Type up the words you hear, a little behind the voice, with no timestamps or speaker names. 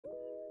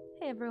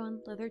Hey everyone,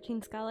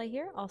 Le13 Scala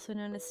here, also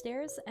known as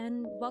Stairs,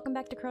 and welcome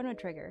back to Chrono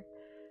Trigger.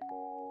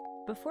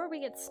 Before we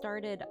get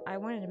started, I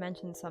wanted to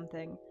mention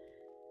something.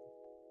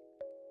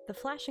 The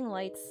flashing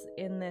lights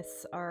in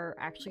this are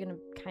actually going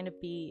to kind of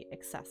be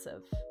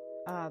excessive.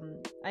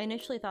 I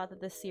initially thought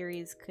that this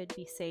series could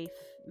be safe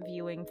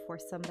viewing for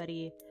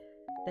somebody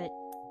that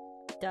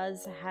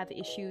does have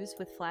issues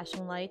with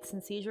flashing lights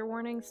and seizure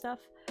warning stuff,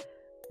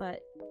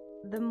 but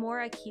the more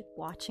I keep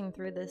watching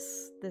through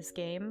this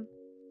game,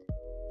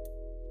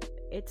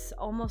 it's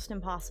almost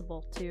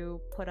impossible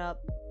to put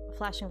up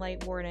flashing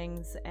light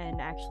warnings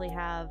and actually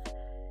have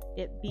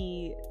it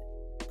be,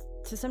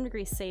 to some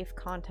degree, safe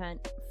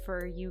content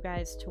for you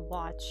guys to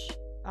watch,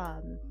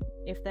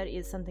 if that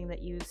is something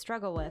that you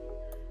struggle with.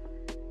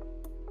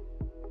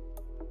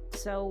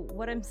 So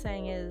what I'm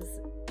saying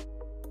is,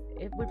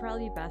 it would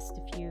probably be best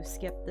if you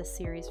skip this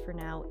series for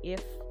now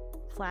if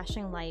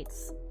flashing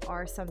lights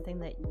are something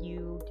that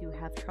you do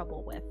have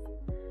trouble with.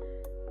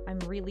 I'm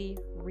really,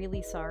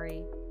 really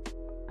sorry.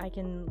 I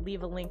can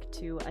leave a link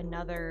to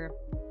another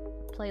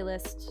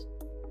playlist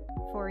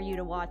for you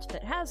to watch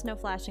that has no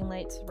flashing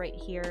lights right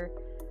here.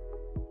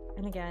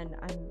 And again,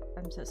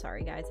 I'm so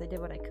sorry guys, I did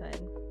what I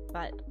could.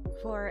 But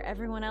for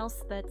everyone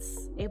else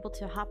that's able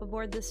to hop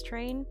aboard this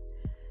train,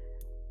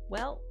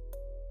 well,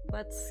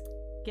 let's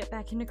get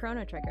back into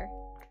Chrono Trigger.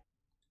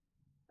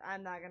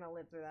 I'm not gonna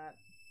live through that.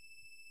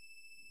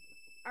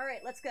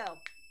 Alright, let's go.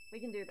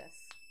 We can do this.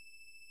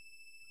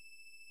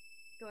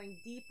 Going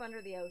deep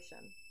under the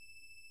ocean.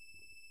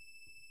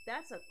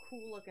 That's a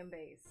cool looking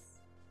base.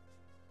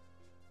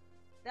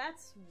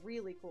 That's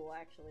really cool,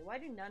 actually. Why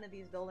do none of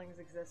these buildings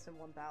exist in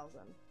 1000?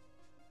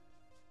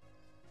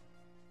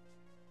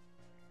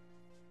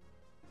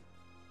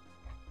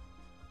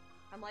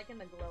 I'm liking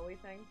the glowy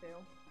thing,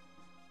 too.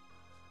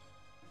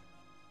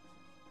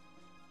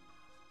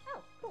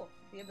 Oh, cool.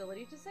 The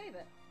ability to save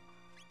it.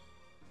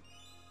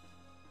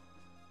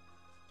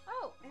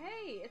 Oh,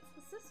 hey, it's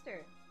the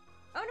sister.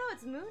 Oh no,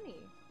 it's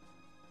Mooney.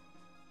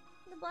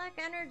 The black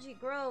energy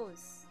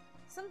grows.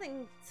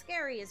 Something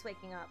scary is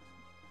waking up.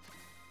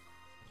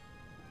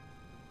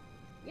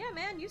 Yeah,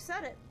 man, you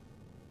said it.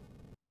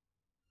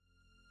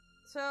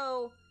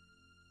 So,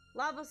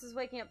 Lavos is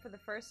waking up for the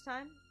first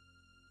time?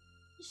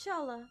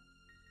 Inshallah.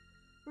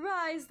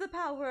 Rise the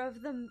power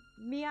of the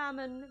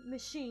Miaman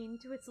machine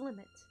to its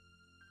limit.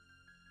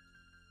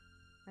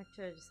 I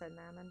should have just said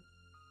Mammon.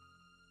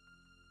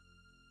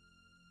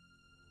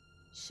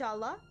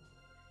 Inshallah?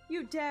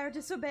 You dare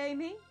disobey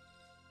me?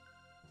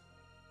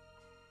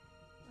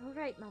 All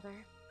right, Mother.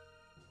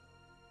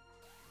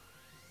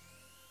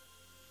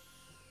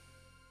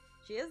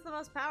 She is the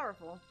most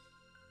powerful.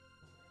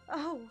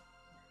 Oh,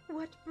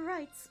 what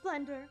bright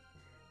splendor!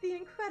 The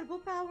incredible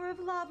power of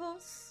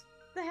Lavos,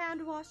 the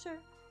hand washer.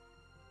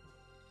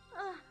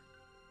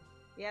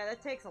 Yeah,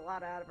 that takes a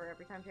lot out of her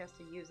every time she has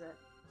to use it.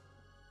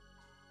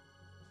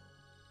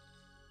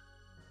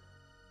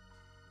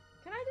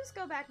 Can I just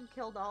go back and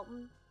kill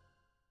Dalton?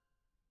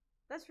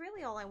 That's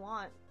really all I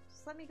want.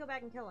 Just let me go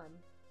back and kill him.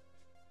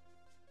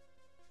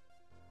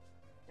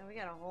 And we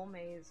got a whole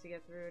maze to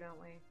get through, don't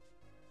we?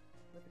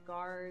 With the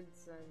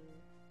guards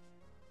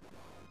and...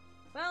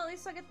 Well, at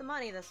least I'll get the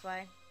money this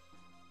way.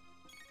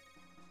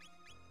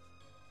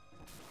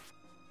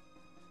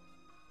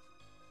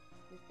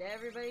 Just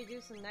everybody do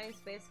some nice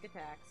basic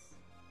attacks.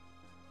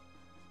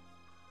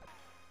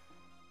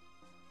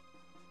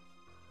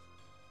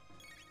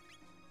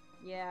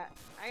 Yeah,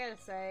 I gotta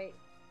say,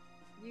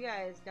 you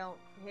guys don't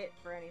hit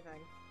for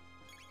anything.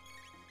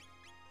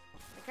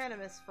 I kinda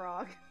miss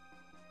Frog.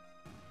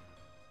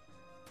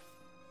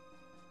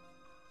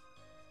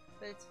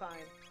 But it's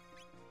fine.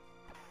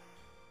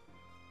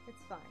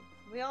 It's fine.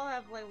 We all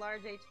have, like,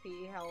 large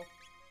HP, health.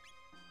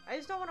 I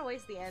just don't want to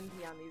waste the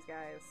MP on these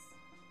guys.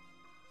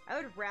 I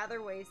would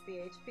rather waste the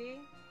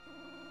HP.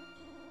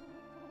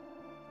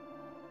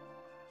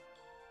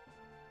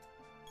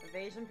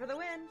 Evasion for the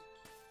win!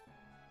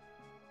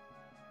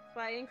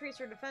 So I increased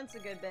her defense a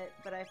good bit,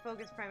 but I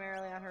focused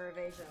primarily on her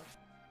evasion.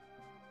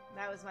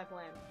 That was my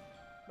plan.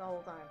 The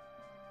whole time.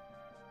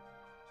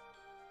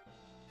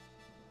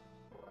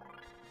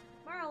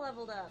 Mara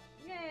leveled up.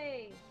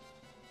 Yay!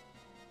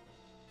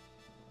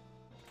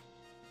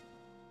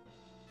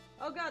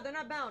 Oh god, they're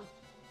not bound.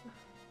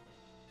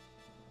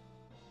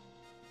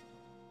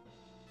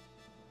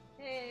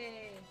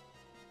 Hey!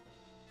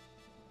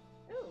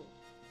 Ooh!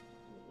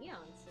 An Eon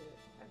suit.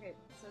 Okay,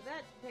 so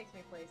that takes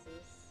me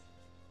places.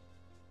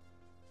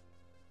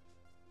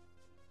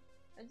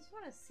 I just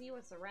want to see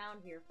what's around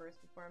here first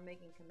before I'm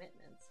making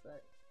commitments,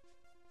 but...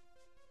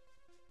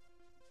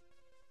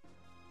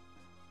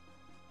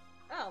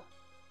 Oh!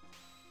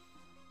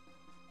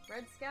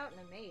 Red Scout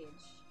and a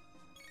mage.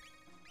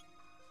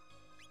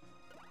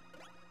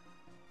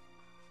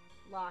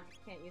 Lock,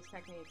 can't use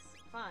techniques.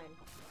 Fine.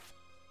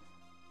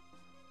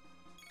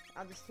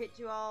 I'll just hit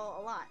you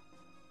all a lot.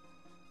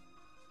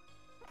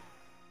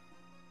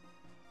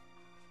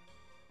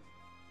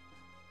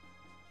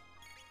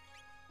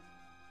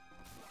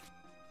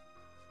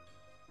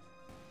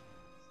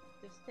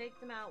 Just take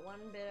them out one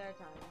bit at a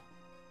time.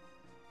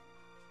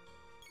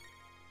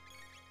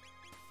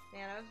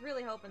 Man, I was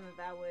really hoping that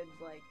that would,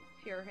 like,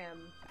 cure him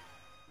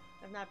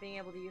of not being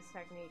able to use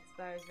techniques,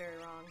 but I was very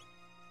wrong.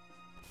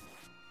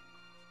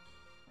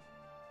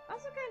 I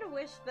also kind of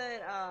wish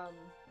that, oh,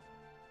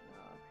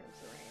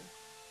 Crimson Rain.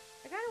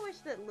 I kind of wish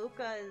that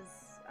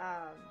Luca's,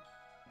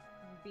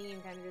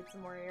 beam kind of did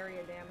some more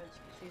area damage,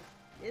 because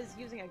she is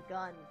using a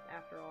gun,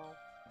 after all.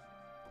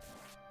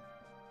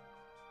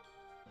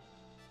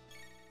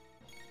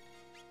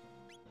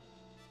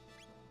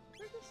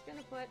 We're just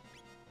gonna put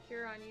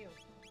Cure on you.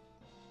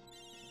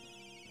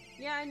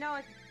 Yeah, I know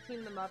I could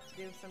team them up to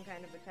do some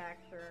kind of attack,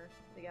 sure,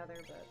 together,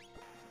 but...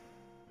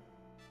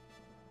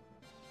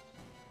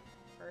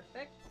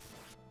 Perfect.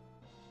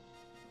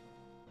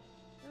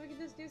 And we can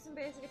just do some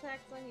basic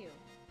attacks on you.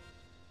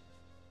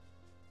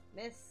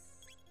 Miss.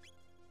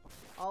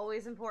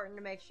 Always important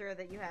to make sure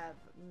that you have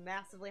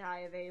massively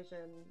high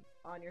evasion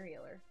on your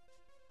healer.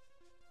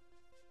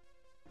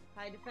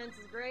 High defense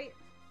is great.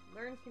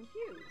 Learn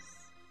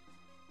Confuse.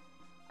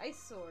 Ice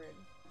Sword.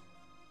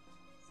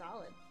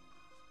 Solid.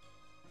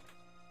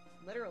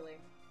 Literally.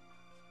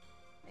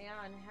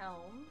 Aeon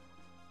Helm.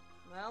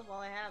 Well, while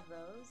I have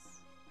those.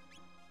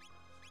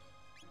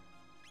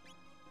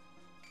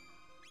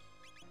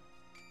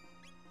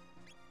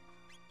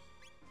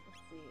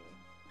 Let's see.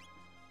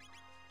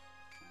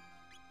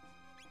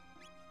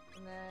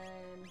 And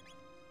then...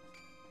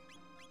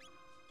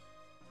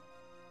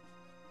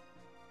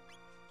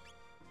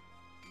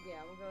 yeah,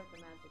 we'll go with the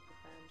magic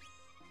defense.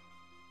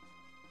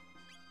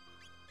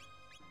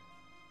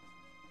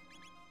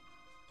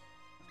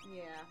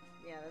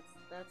 Yeah,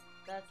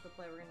 that's the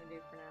play we're gonna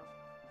do for now.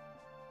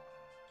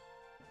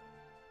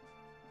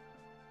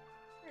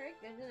 Alright,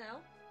 good to know.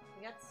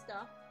 We got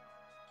stuff.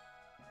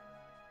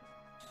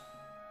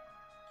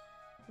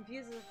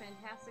 Confuse is a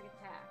fantastic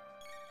attack.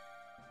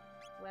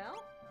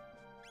 Well,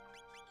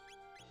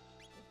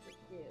 what's it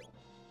do?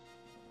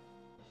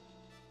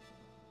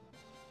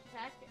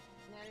 Attack,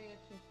 now you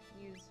have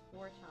confuse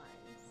 4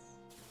 times.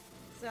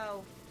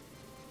 So,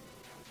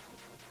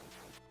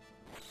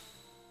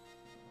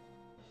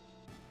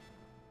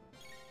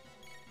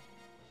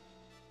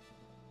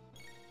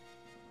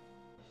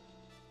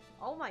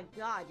 oh my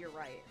god, you're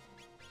right.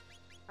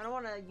 I don't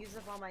want to use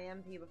up all my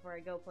MP before I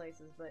go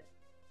places, but...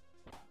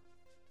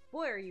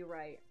 boy, are you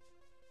right.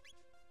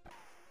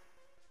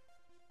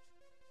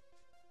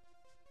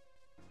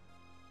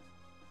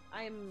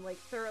 I am, like,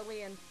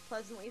 thoroughly and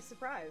pleasantly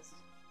surprised.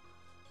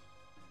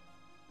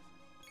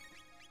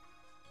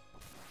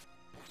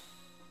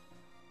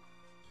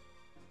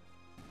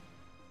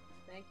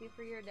 Thank you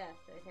for your death.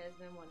 It has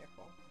been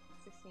wonderful.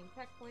 16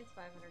 tech points,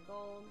 500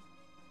 gold.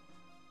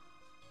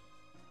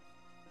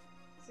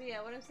 So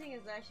yeah, what I'm seeing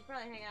is that I should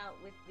probably hang out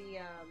with the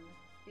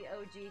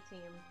OG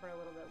team for a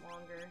little bit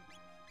longer.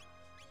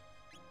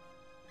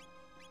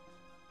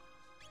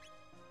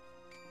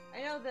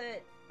 I know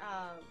that,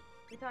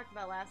 we talked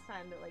about last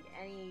time that, like,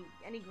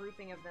 any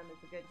grouping of them is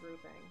a good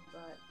grouping,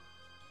 but...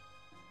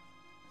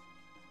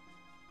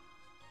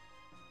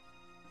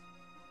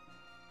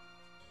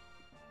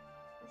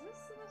 is this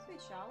supposed to be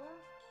Shala?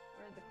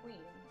 Or the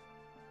Queen?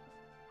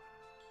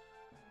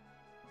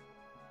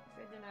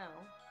 Good to know.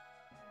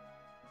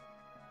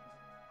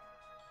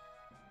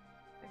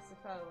 I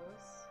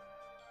suppose.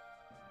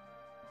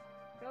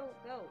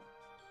 Go!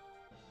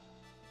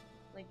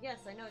 Like,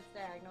 yes, I know it's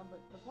diagonal, but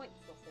the point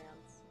still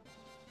stands.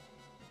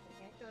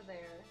 I can't go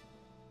there.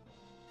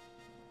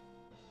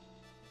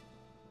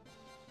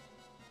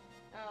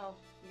 Oh,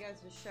 you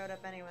guys just showed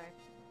up anyway.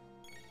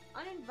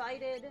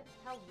 Uninvited?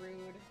 How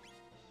rude.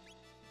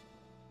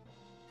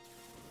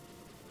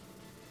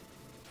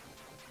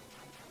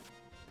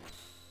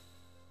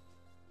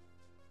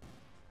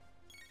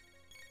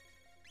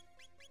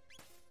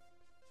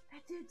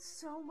 That did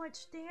so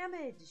much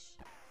damage!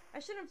 I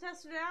shouldn't have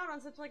tested it out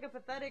on such, like, a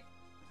pathetic...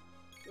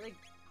 like,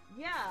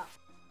 yeah.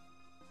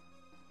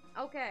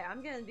 Okay,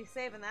 I'm gonna be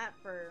saving that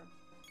for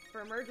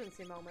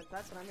emergency moments.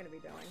 That's what I'm gonna be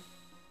doing.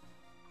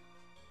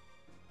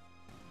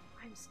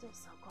 I'm still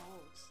so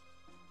cold.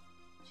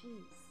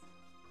 Jeez.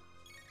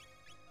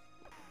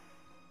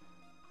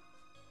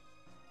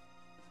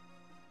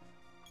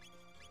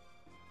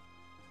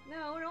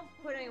 No, don't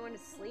put anyone to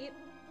sleep.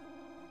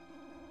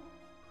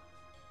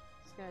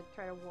 Just gonna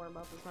try to warm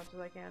up as much as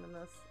I can in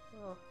this.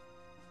 Ugh.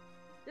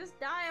 Just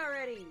die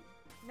already!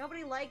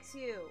 Nobody likes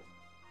you!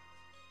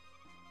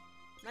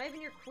 Not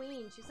even your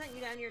queen. She sent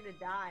you down here to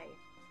die.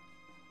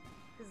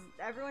 Because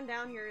everyone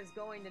down here is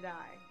going to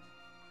die.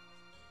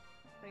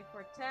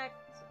 24 tech.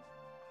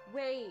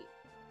 Wait.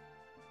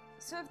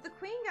 So if the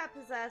queen got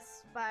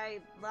possessed by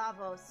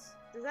Lavos,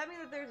 does that mean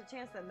that there's a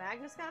chance that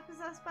Magnus got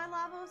possessed by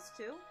Lavos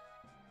too?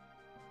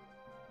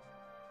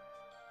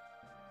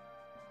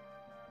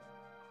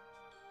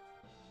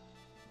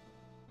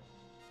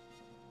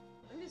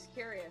 I'm just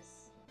curious.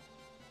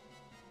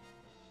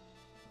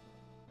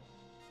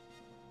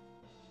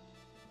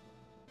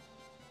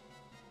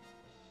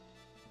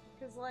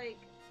 Because, like...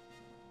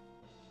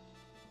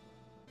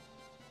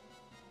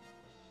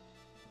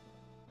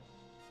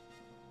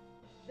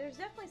 there's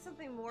definitely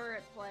something more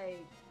at play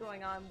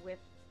going on with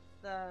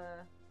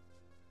the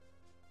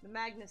The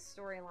Magnus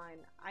storyline.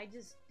 I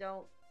just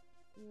don't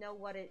know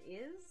what it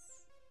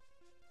is.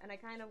 And I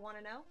kind of want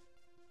to know.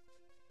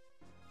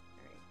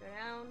 Alright, go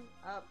down,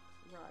 up,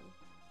 run.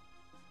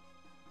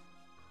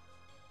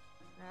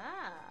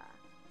 Ah.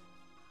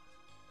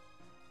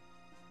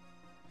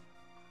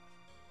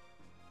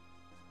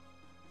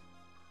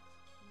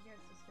 You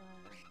guys just gonna...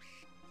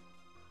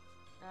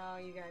 Oh,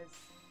 you guys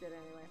did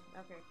anyway.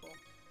 Okay, cool.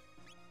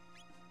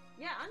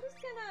 Yeah, I'm just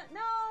gonna...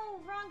 No!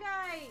 Wrong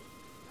guy!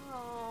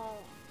 Oh.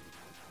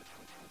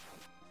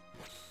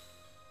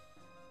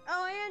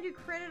 Oh, and you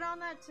critted on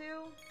that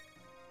too?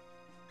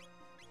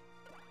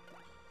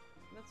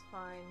 That's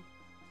fine.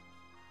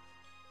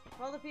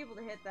 For all the people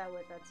to hit that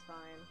with, that's fine.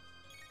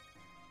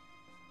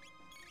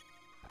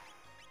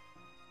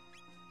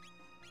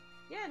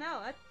 Yeah, no,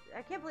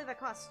 I can't believe that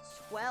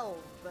costs 12,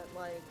 but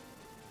like...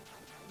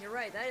 You're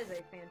right, that is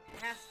a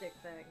fantastic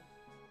thing.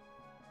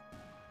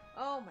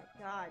 Oh my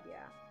god,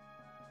 yeah.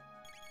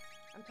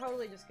 I'm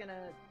totally just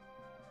gonna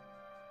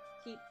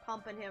keep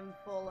pumping him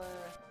full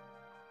of...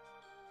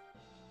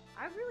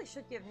 I really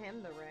should give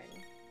him the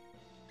ring.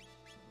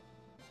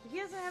 He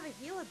doesn't have a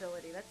heal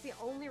ability. That's the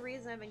only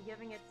reason I've been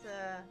giving it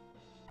to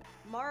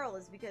Marle,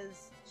 is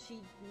because she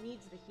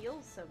needs the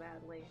heals so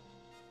badly.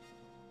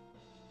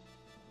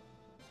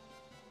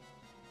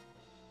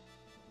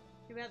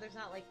 Too bad there's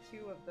not like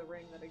 2 of the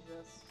ring that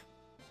exist.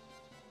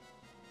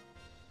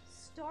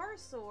 Star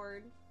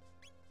Sword?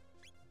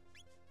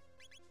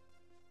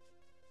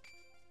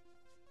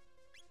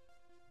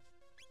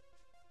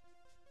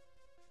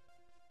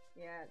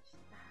 Yeah,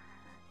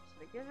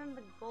 should I give him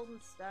the golden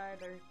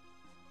stud, or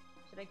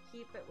should I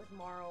keep it with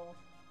Marle?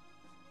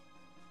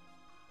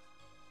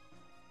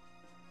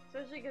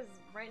 Especially because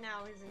right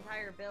now his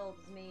entire build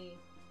is me.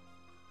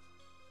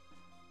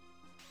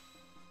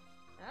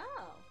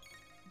 Oh.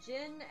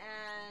 Jin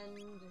and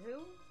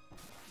who?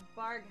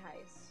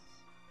 Bargheist.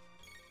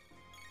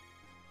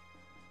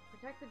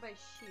 Protected by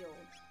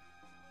shield.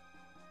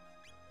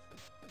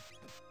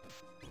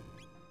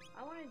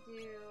 I want to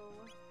do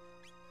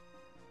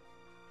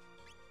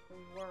the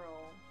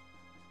whirl.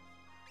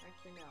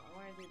 Actually, no. I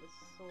want to do the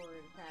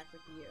sword attack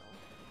with you.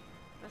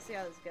 Let's see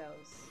how this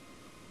goes.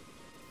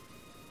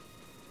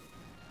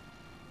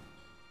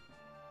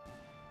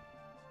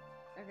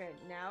 Okay,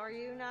 now are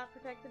you not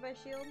protected by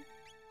shield?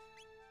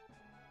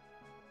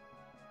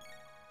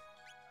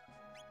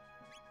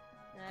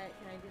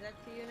 Can I do that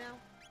to you now?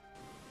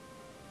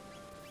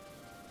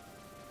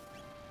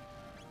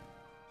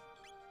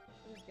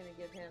 I'm just gonna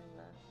give him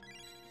the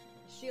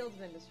shield's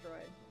been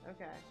destroyed.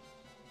 Okay.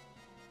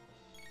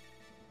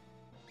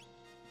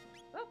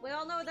 Well, we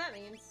all know what that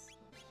means.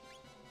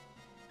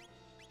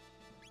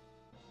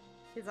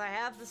 Because I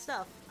have the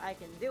stuff. I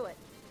can do it.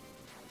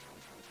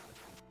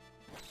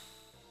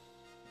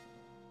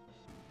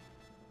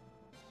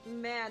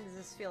 Man, does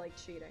this feel like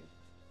cheating.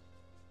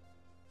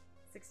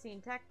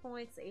 16 tech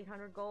points,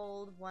 800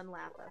 gold, 1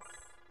 lapis.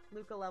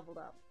 Luca leveled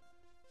up.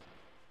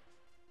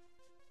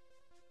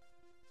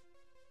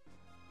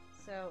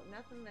 So,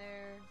 nothing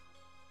there.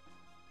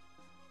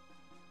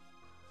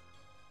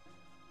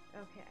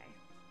 Okay.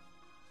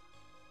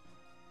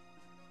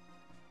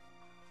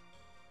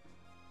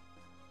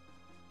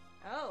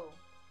 Oh.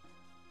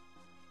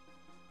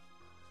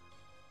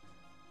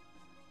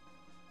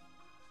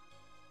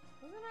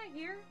 Wasn't I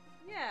here?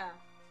 Yeah.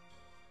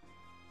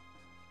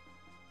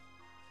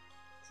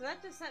 So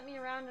that just sent me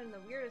around in the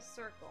weirdest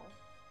circle.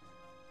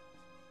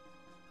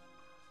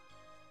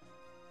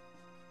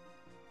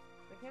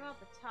 I came out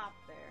the top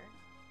there.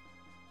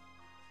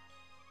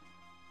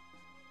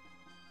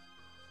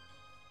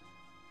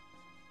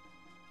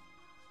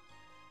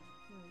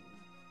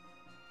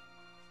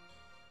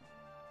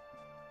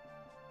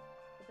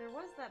 But there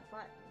was that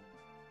button.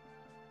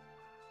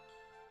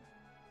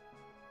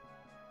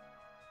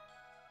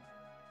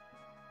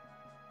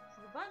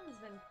 So the button's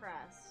been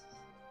pressed.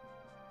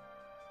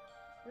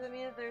 Does that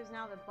mean that there's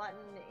now the button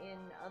in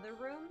other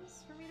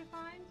rooms for me to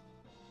find?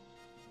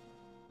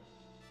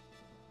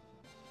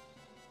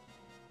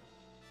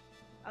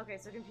 Okay,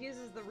 so confused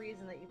is the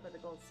reason that you put the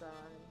gold cell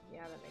on.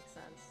 Yeah, that makes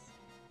sense.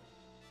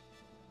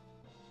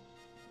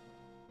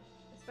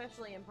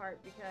 Especially in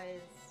part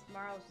because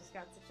Marle's just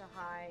got such a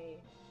high,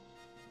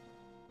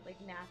 like,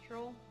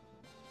 natural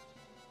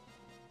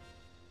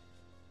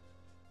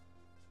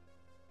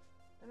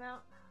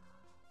amount.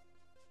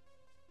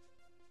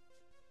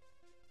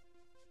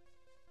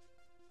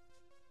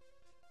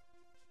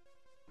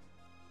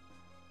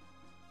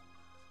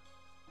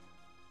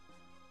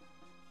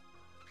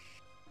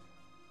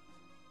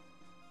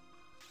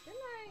 Didn't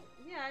I?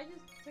 Yeah, I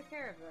just took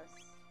care of this.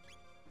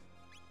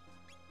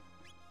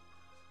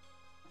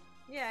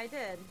 Yeah, I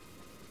did.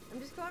 I'm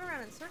just going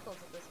around in circles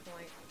at this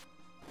point.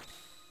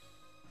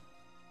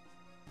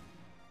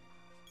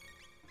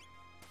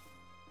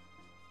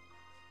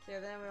 So yeah,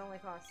 then it would only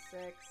cost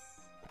 6.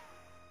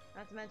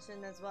 Not to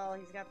mention as well,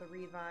 he's got the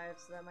revive,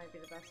 so that might be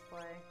the best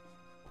play.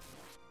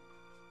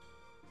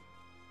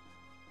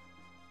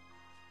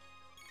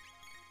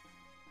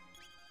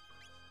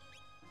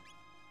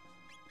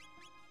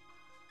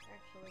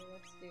 Actually,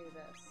 let's do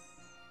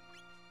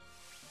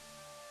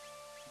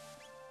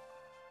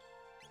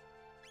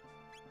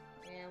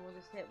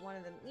one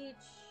of them each.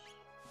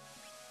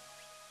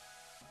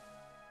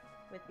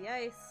 With the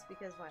ice,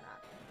 because why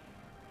not?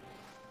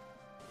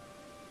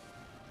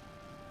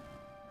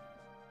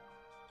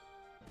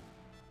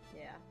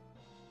 Yeah.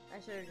 I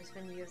should have just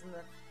been using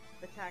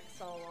the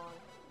text all along.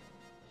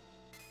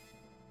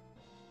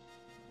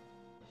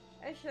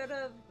 I should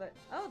have, but...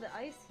 Oh, the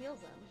ice heals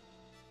him.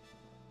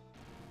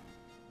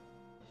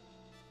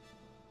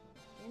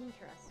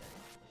 Interesting.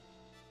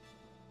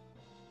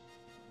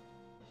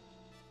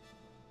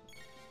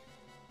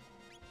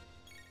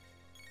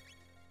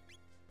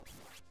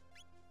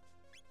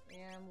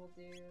 And we'll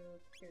do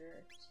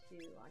Cure 2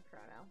 on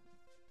Chrono.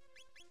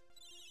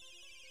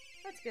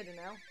 That's good to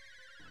know.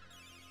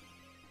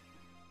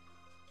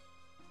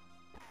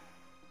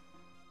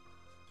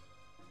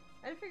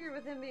 I'd figure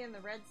with him being the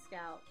Red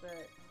Scout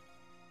that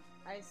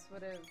Ice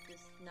would have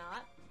just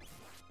not.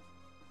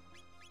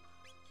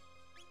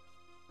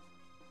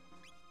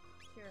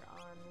 Cure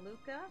on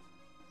Luca.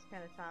 Just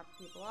kind of top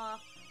people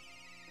off.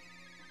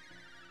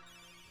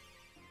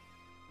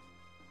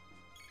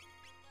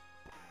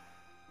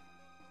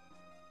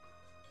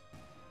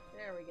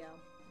 There we go.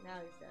 Now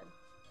he's dead.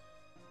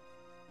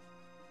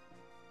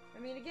 I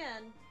mean,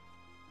 again,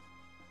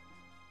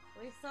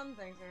 at least some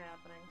things are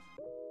happening.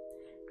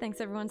 Thanks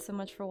everyone so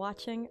much for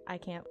watching. I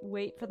can't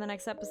wait for the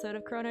next episode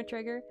of Chrono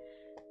Trigger.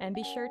 And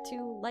be sure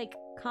to like,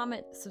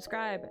 comment,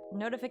 subscribe,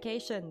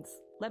 notifications.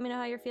 Let me know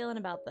how you're feeling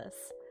about this.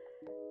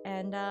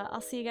 And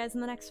I'll see you guys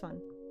in the next one.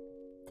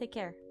 Take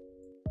care.